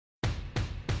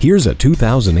Here's a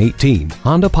 2018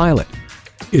 Honda Pilot.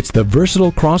 It's the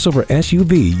versatile crossover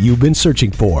SUV you've been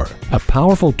searching for. A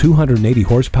powerful 280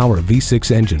 horsepower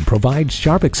V6 engine provides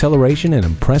sharp acceleration and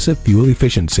impressive fuel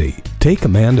efficiency. Take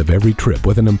command of every trip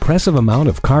with an impressive amount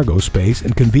of cargo space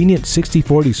and convenient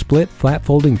 60/40 split flat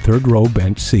folding third row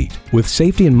bench seat. With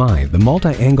safety in mind, the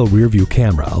multi-angle rear view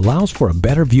camera allows for a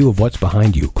better view of what's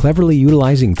behind you, cleverly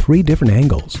utilizing 3 different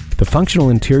angles. The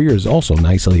functional interior is also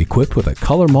nicely equipped with a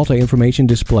color multi-information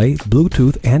display,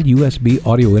 Bluetooth and USB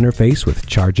audio interface with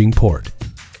charging port.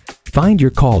 Find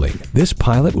your calling. This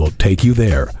Pilot will take you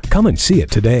there. Come and see it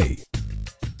today.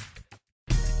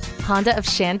 Honda of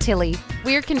Chantilly.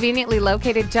 We're conveniently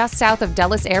located just south of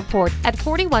Dulles Airport at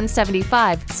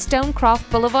 4175 Stonecroft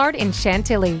Boulevard in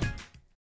Chantilly.